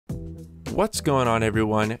What's going on,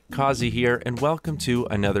 everyone? Khazi here, and welcome to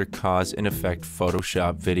another Cause and Effect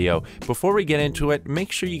Photoshop video. Before we get into it,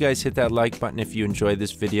 make sure you guys hit that like button if you enjoyed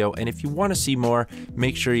this video, and if you want to see more,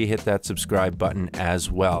 make sure you hit that subscribe button as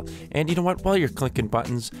well. And you know what? While you're clicking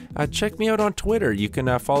buttons, check me out on Twitter. You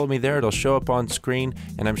can follow me there. It'll show up on screen,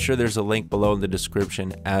 and I'm sure there's a link below in the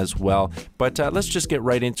description as well. But let's just get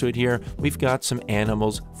right into it here. We've got some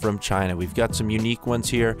animals from China. We've got some unique ones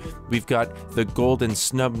here. We've got the golden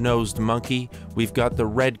snub-nosed monkey. We've got the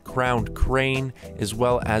red-crowned crane, as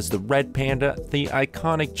well as the red panda, the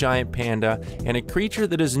iconic giant panda, and a creature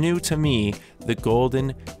that is new to me, the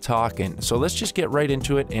golden takin. So let's just get right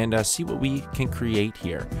into it and see what we can create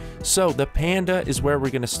here. So the panda is where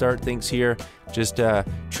we're going to start things here, just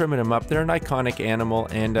trimming them up. They're an iconic animal,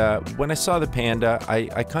 and when I saw the panda,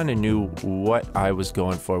 I kind of knew what I was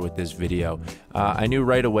going for with this video. I knew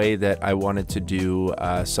right away that I wanted to do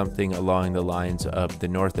something along the lines of the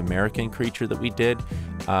North American creature that we did,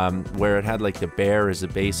 where it had like the bear as the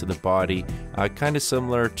base of the body, kind of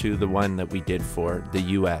similar to the one that we did for the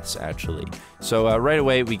US actually. So right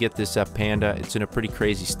away we get this panda. It's in a pretty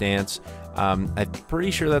crazy stance. I'm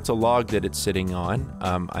pretty sure that's a log that it's sitting on.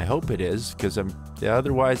 I hope it is, because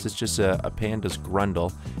otherwise it's just a panda's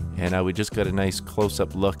grundle. And we just got a nice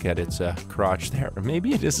close-up look at its crotch there. Or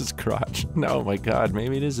maybe it is its crotch. No, my God,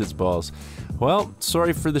 maybe it is its balls. Well,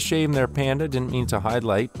 sorry for the shame there, panda. Didn't mean to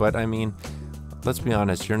highlight, but I mean, let's be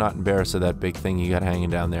honest, you're not embarrassed of that big thing you got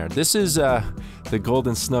hanging down there. This is the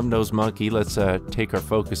golden snub-nosed monkey. Let's take our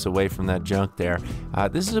focus away from that junk there.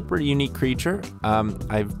 This is a pretty unique creature.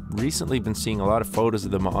 I've recently been seeing a lot of photos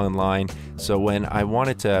of them online, so when I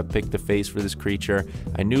wanted to pick the face for this creature,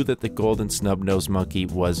 I knew that the golden snub-nosed monkey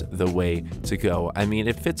was the way to go. I mean,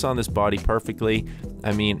 it fits on this body perfectly.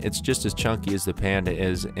 I mean, it's just as chunky as the panda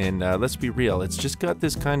is, and let's be real, it's just got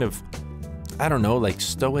this kind of, I don't know, like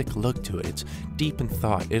stoic look to it. It's deep in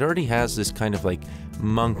thought. It already has this kind of like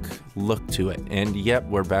monk look to it. And yep,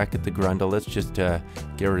 we're back at the grundle. Let's just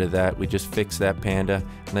get rid of that. We just fixed that panda.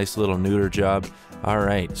 Nice little neuter job.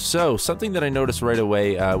 Alright, so something that I noticed right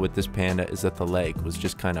away with this panda is that the leg was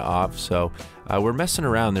just kind of off. So we're messing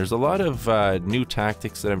around. There's a lot of new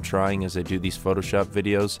tactics that I'm trying as I do these Photoshop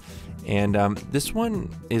videos. And this one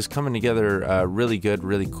is coming together really good,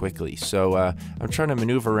 really quickly. So I'm trying to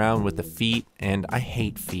maneuver around with the feet, and I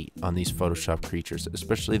hate feet on these Photoshop creatures,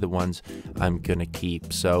 especially the ones I'm gonna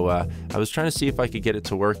keep. So I was trying to see if I could get it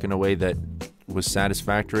to work in a way that was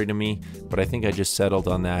satisfactory to me, but I think I just settled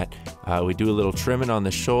on that. We do a little trimming on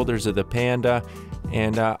the shoulders of the panda,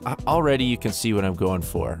 and already you can see what I'm going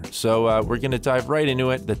for. So we're gonna dive right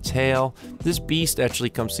into it. The tail, this beast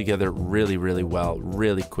actually comes together really, really well,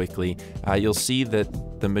 really quickly. You'll see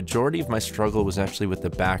that the majority of my struggle was actually with the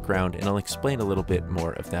background, and I'll explain a little bit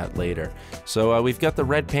more of that later. So we've got the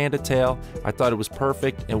red panda tail. I thought it was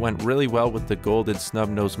perfect. It went really well with the golden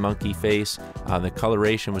snub-nosed monkey face. The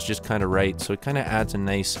coloration was just kind of right, so it kind of adds a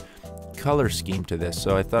nice color scheme to this.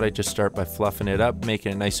 So I thought I'd just start by fluffing it up,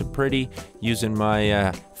 making it nice and pretty, using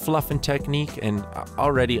my fluffing technique, and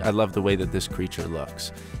already I love the way that this creature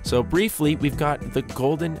looks. So briefly, we've got the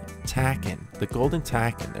golden takin. The golden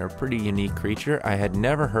takin, they're a pretty unique creature. I had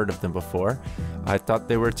never heard of them before. I thought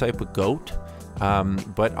they were a type of goat.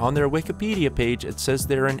 But on their Wikipedia page, it says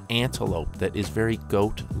they're an antelope that is very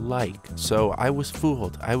goat-like. So I was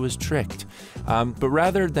fooled. I was tricked. But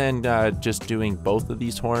rather than just doing both of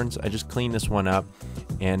these horns, I just clean this one up.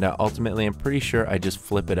 And ultimately, I'm pretty sure I just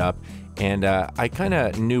flip it up. And I kind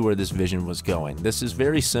of knew where this vision was going. This is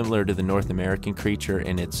very similar to the North American creature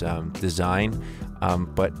in its design.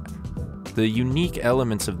 But the unique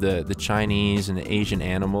elements of the Chinese and the Asian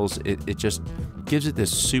animals, it just gives it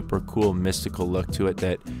this super cool mystical look to it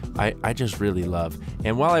that I just really love.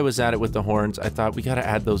 And while I was at it with the horns, I thought we got to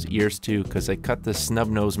add those ears too, because I cut the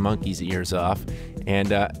snub-nosed monkey's ears off,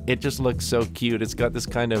 and it just looks so cute. It's got this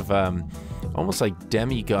kind of almost like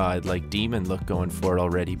demigod, like demon look going for it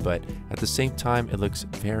already, but at the same time it looks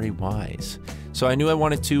very wise. So I knew I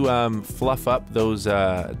wanted to fluff up those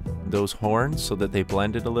horns so that they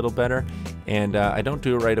blended a little better, and I don't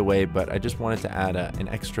do it right away, but I just wanted to add an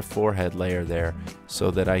extra forehead layer there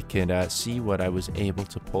so that I can see what I was able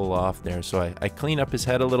to pull off there. So I clean up his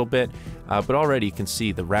head a little bit, but already you can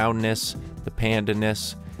see the roundness, the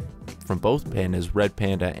pandaness from both pandas, red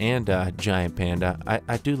panda and giant panda.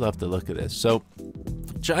 I do love the look of this. So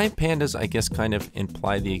giant pandas, I guess, kind of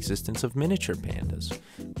imply the existence of miniature pandas,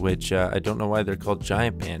 which I don't know why they're called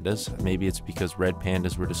giant pandas. Maybe it's because red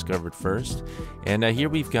pandas were discovered first. And here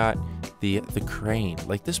we've got the crane.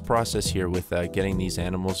 Like, this process here with getting these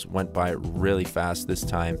animals went by really fast this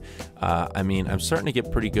time. I mean, I'm starting to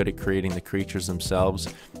get pretty good at creating the creatures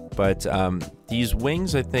themselves, but these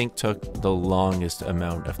wings, I think, took the longest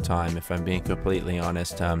amount of time, if I'm being completely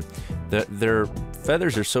honest. Their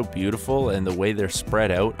feathers are so beautiful, and the way they're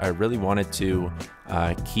spread out, I really wanted to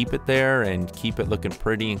keep it there and keep it looking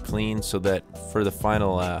pretty and clean, so that for the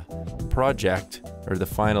final project, or the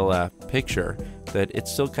final picture, that it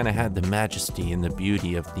still kind of had the majesty and the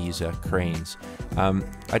beauty of these cranes.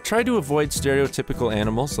 I tried to avoid stereotypical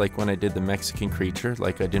animals, like when I did the Mexican creature.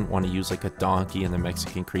 Like, I didn't want to use like a donkey in the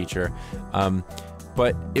Mexican creature.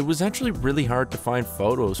 But it was actually really hard to find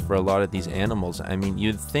photos for a lot of these animals. I mean,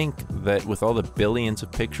 you'd think that with all the billions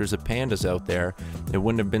of pictures of pandas out there, it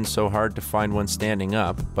wouldn't have been so hard to find one standing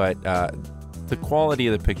up, but the quality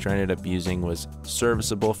of the picture I ended up using was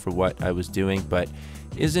serviceable for what I was doing, but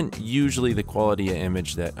isn't usually the quality of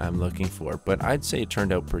image that I'm looking for, but I'd say it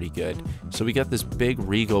turned out pretty good. So we got this big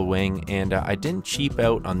regal wing, and I didn't cheap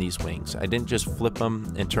out on these wings. I didn't just flip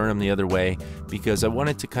them and turn them the other way, because I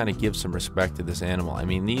wanted to kind of give some respect to this animal. I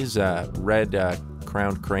mean, these red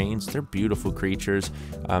crowned cranes, they're beautiful creatures.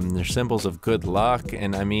 They're symbols of good luck,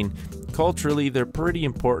 and I mean, culturally, they're pretty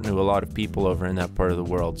important to a lot of people over in that part of the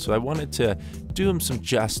world. So I wanted to do them some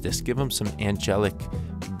justice, give them some angelic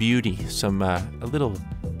beauty, some a little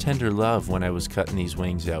tender love when I was cutting these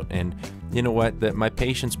wings out. And you know what? That my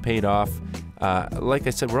patience paid off. Like I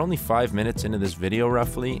said, we're only 5 minutes into this video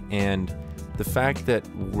roughly, and the fact that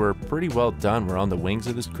we're pretty well done, we're on the wings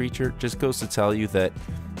of this creature, just goes to tell you that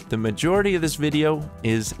the majority of this video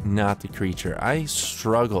is not the creature. I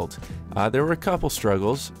struggled. There were a couple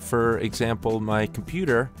struggles. For example, my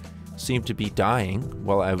computer seemed to be dying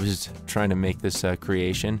while I was trying to make this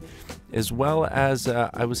creation, as well as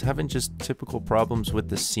I was having just typical problems with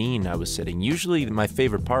the scene I was setting. Usually my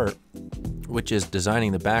favorite part, which is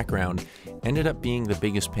designing the background, ended up being the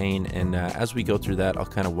biggest pain, and as we go through that, I'll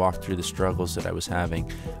kind of walk through the struggles that I was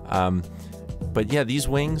having. But yeah, these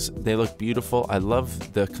wings, they look beautiful. I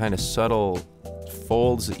love the kind of subtle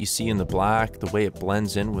folds that you see in the black, the way it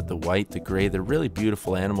blends in with the white, the gray. They're really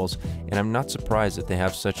beautiful animals, and I'm not surprised that they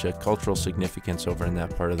have such a cultural significance over in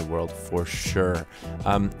that part of the world, for sure.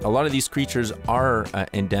 A lot of these creatures are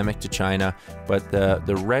endemic to China, but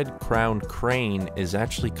the red-crowned crane is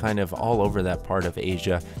actually kind of all over that part of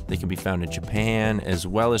Asia. They can be found in Japan as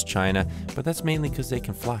well as China, but that's mainly because they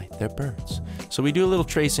can fly. They're birds. So we do a little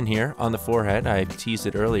tracing here on the forehead. I teased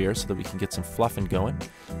it earlier so that we can get some fluffing going.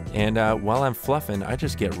 And while I'm fluffing, I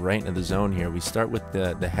just get right into the zone here. We start with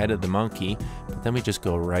the head of the monkey, but then we just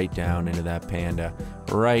go right down into that panda,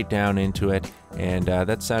 right down into it. And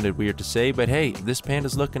that sounded weird to say, but hey, this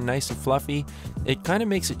panda's looking nice and fluffy. It kind of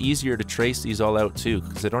makes it easier to trace these all out too,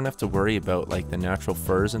 because I don't have to worry about like the natural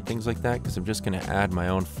furs and things like that, because I'm just going to add my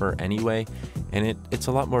own fur anyway, and it's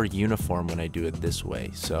a lot more uniform when I do it this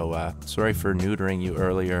way. So sorry for neutering you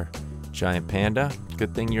earlier, giant panda.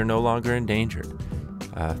 Good thing you're no longer endangered.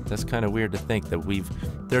 That's kind of weird to think that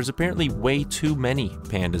there's apparently way too many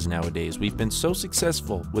pandas nowadays. We've been so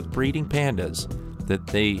successful with breeding pandas that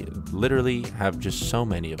they literally have just so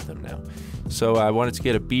many of them now. So I wanted to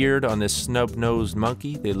get a beard on this snub-nosed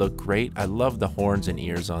monkey. They look great. I love the horns and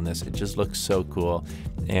ears on this. It just looks so cool.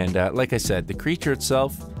 And like I said, the creature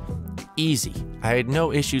itself, easy. I had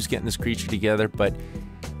no issues getting this creature together, but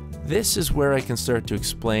this is where I can start to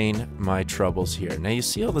explain my troubles here. Now you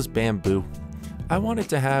see all this bamboo. I wanted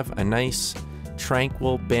to have a nice,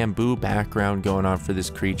 tranquil bamboo background going on for this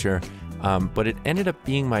creature, but it ended up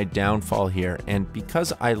being my downfall here. And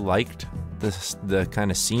because I liked the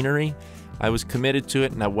kind of scenery, I was committed to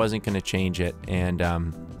it and I wasn't going to change it. And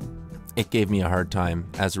it gave me a hard time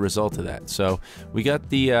as a result of that. So we got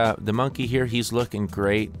the monkey here. He's looking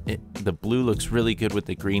great. The blue looks really good with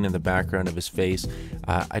the green in the background of his face.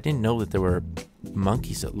 I didn't know that there were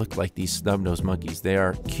monkeys that look like these snub-nosed monkeys. They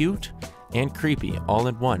are cute and creepy all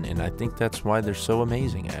in one, and I think that's why they're so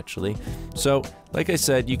amazing, actually. So like I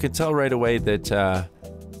said, you can tell right away that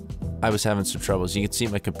I was having some troubles. You can see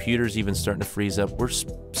my computer's even starting to freeze up. We're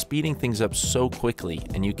speeding things up so quickly,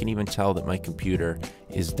 and you can even tell that my computer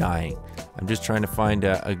is dying. I'm just trying to find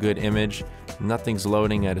a good image. Nothing's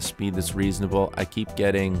loading at a speed that's reasonable. I keep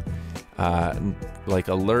getting like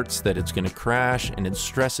alerts that it's gonna crash, and it's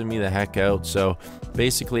stressing me the heck out. So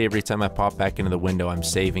basically every time I pop back into the window, I'm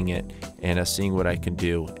saving it and seeing what I can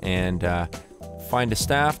do, and find a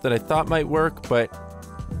staff that I thought might work. But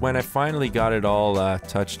when I finally got it all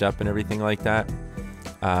touched up and everything like that,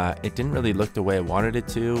 It didn't really look the way I wanted it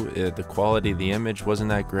to. The quality of the image wasn't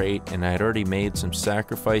that great, and I had already made some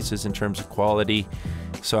sacrifices in terms of quality.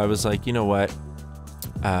 So I was like, you know what?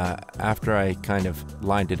 After I kind of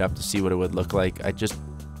lined it up to see what it would look like, I just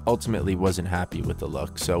ultimately wasn't happy with the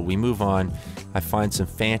look. So we move on. I find some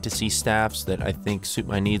fantasy staffs that I think suit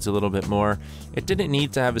my needs a little bit more. It didn't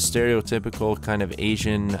need to have a stereotypical kind of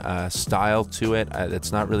Asian style to it.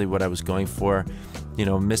 That's not really what I was going for. You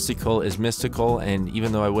know, mystical is mystical, and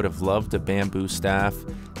even though I would have loved a bamboo staff,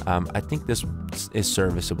 I think this is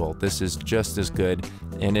serviceable. This is just as good,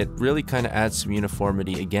 and it really kind of adds some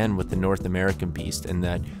uniformity again with the North American beast, in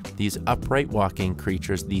that these upright walking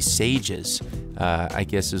creatures, these sages, I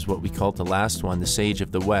guess is what we called the last one, the sage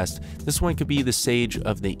of the West. This one could be the sage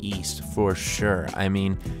of the East for sure. I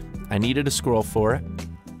mean, I needed a scroll for it.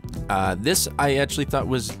 This I actually thought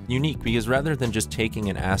was unique because rather than just taking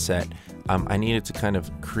an asset, I needed to kind of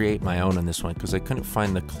create my own on this one because I couldn't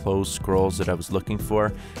find the closed scrolls that I was looking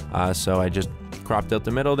for. So I just cropped out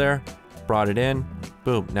the middle there, brought it in,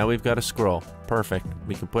 boom, now we've got a scroll. Perfect.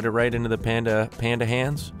 We can put it right into the panda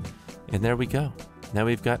hands, and there we go. Now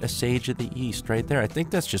we've got a Sage of the East right there. I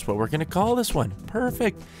think that's just what we're going to call this one.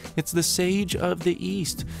 Perfect. It's the Sage of the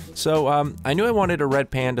East. So I knew I wanted a red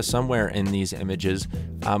panda somewhere in these images,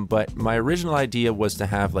 but my original idea was to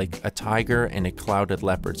have like a tiger and a clouded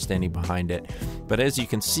leopard standing behind it. But as you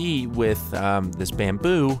can see with this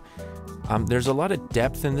bamboo, there's a lot of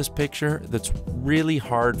depth in this picture that's really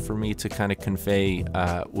hard for me to kind of convey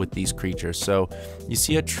with these creatures. So you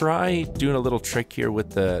see I try doing a little trick here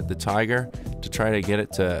with the tiger to try to get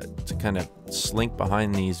it to kind of slink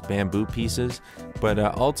behind these bamboo pieces, but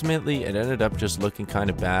ultimately it ended up just looking kind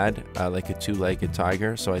of bad, like a two-legged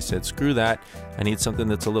tiger. So I said, screw that, I need something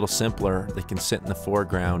that's a little simpler that can sit in the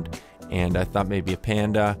foreground. And I thought maybe a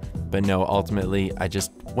panda, but no, ultimately I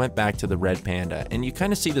just went back to the red panda. And you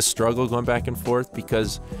kind of see the struggle going back and forth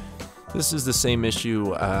because this is the same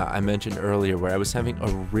issue I mentioned earlier, where I was having a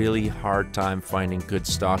really hard time finding good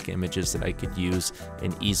stock images that I could use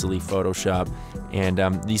and easily Photoshop. And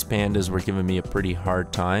these pandas were giving me a pretty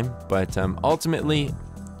hard time. But ultimately,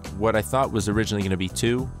 what I thought was originally going to be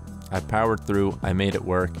two, I powered through, I made it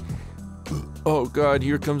work. Oh God,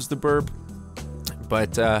 here comes the burp.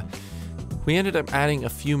 But we ended up adding a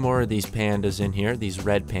few more of these pandas in here, these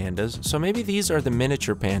red pandas. So maybe these are the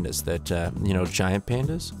miniature pandas that, you know, giant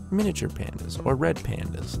pandas, miniature pandas, or red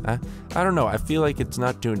pandas. I don't know. I feel like it's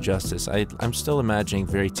not doing justice. I'm still imagining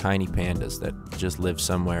very tiny pandas that just live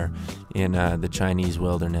somewhere in the Chinese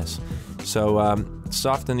wilderness. So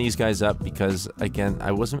soften these guys up because, again,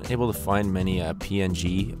 I wasn't able to find many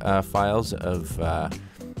PNG files of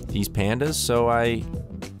these pandas. So I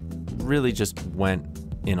really just went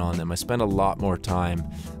in on them. I spent a lot more time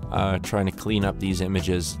trying to clean up these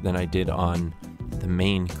images than I did on the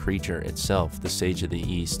main creature itself, the Sage of the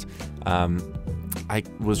East. I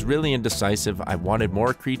was really indecisive. I wanted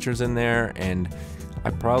more creatures in there, and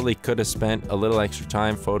I probably could have spent a little extra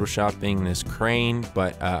time photoshopping this crane,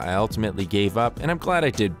 but I ultimately gave up, and I'm glad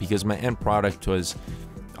I did because my end product was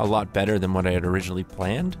a lot better than what I had originally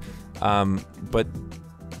planned. But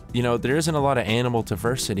you know, there isn't a lot of animal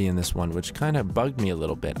diversity in this one, which kind of bugged me a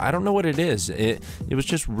little bit. I don't know what it is. It was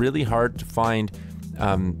just really hard to find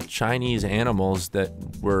Chinese animals that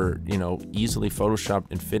were, you know, easily photoshopped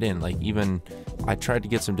and fit in. Like, even I tried to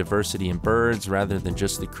get some diversity in birds rather than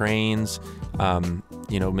just the cranes.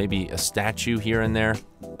 You know, maybe a statue here and there.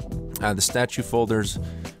 The statue folders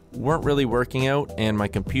weren't really working out, and my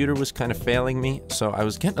computer was kind of failing me, so I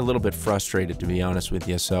was getting a little bit frustrated, to be honest with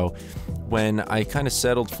you. So when I kind of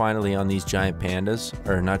settled finally on these giant pandas,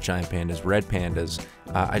 or not giant pandas, red pandas,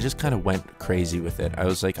 I just kind of went crazy with it. I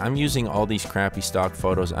was like, I'm using all these crappy stock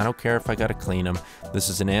photos. I don't care if I gotta clean them. This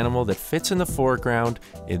is an animal that fits in the foreground.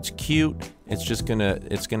 It's cute. It's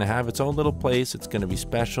gonna have its own little place. It's gonna be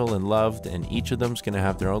special and loved, and each of them's gonna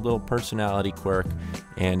have their own little personality quirk,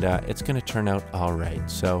 and it's gonna turn out all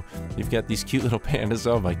right. So you've got these cute little pandas.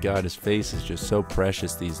 Oh my God, his face is just so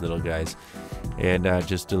precious, these little guys. And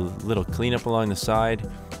just a little cleanup along the side.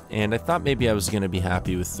 And I thought maybe I was gonna be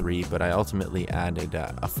happy with 3, but I ultimately added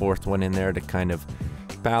a 4th one in there to kind of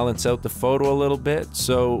balance out the photo a little bit.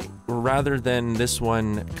 So rather than this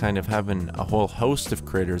one kind of having a whole host of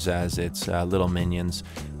critters as its little minions,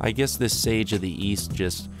 I guess this Sage of the East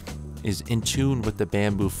just is in tune with the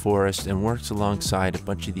bamboo forest and works alongside a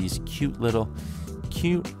bunch of these cute little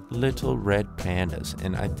red pandas.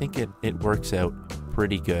 And I think it works out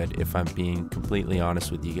pretty good, if I'm being completely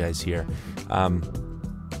honest with you guys here.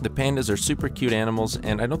 The pandas are super cute animals,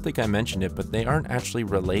 and I don't think I mentioned it, but they aren't actually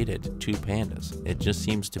related to pandas. It just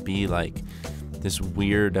seems to be like this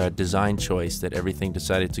weird design choice that everything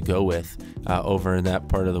decided to go with over in that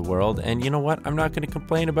part of the world. And you know what? I'm not going to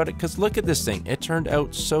complain about it, because look at this thing. It turned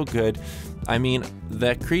out so good. I mean,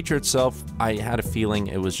 that creature itself, I had a feeling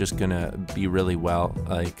it was just gonna be really well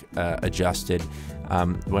adjusted.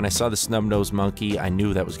 When I saw the snub-nosed monkey, I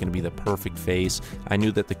knew that was going to be the perfect face. I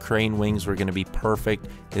knew that the crane wings were going to be perfect.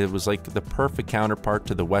 It was like the perfect counterpart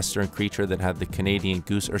to the Western creature that had the Canadian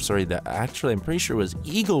goose, or sorry, actually I'm pretty sure it was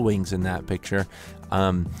eagle wings in that picture.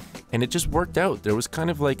 And it just worked out. There was kind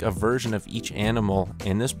of like a version of each animal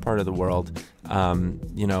in this part of the world,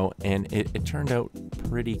 you know, and it turned out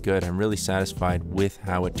pretty good. I'm really satisfied with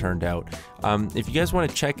how it turned out. If you guys want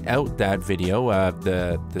to check out that video,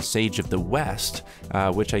 the Sage of the West,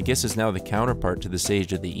 which I guess is now the counterpart to the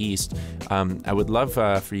Sage of the East, I would love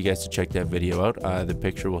for you guys to check that video out. The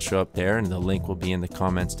picture will show up there, and the link will be in the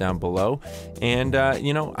comments down below. And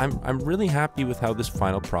you know, I'm really happy with how this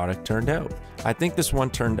final product turned out. I think this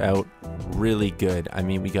one turned out really good. I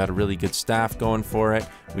mean, we got a really good staff going for it.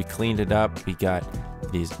 We cleaned it up. We got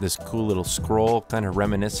this cool little scroll, kind of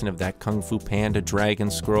reminiscent of that Kung Fu Panda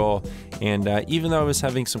dragon scroll. And even though I was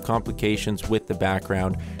having some complications with the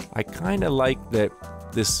background, I kind of like that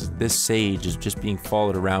this sage is just being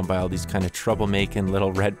followed around by all these kind of troublemaking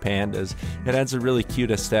little red pandas. It adds a really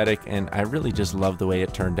cute aesthetic, and I really just love the way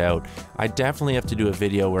it turned out. I definitely have to do a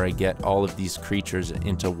video where I get all of these creatures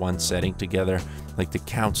into one setting together, like the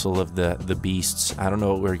Council of the Beasts. I don't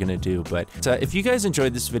know what we're gonna do, but if you guys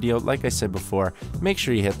enjoyed this video, like I said before, make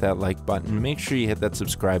sure you hit that like button, make sure you hit that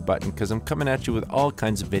subscribe button, because I'm coming at you with all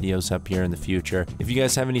kinds of videos up here in the future. If you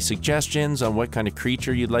guys have any suggestions on what kind of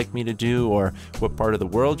creature you'd like me to do, or what part of the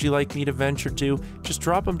world you like me to venture to, just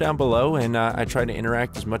drop them down below, and I try to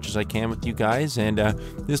interact as much as I can with you guys. And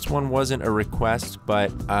this one wasn't a request,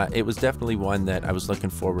 but it was definitely one that I was looking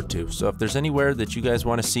forward to. So if there's anywhere that you guys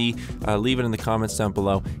want to see, leave it in the comments down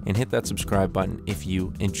below, and hit that subscribe button if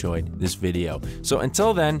you enjoyed this video. So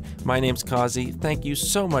until then, my name's Khazi. Thank you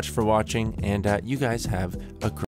so much for watching, and you guys have a great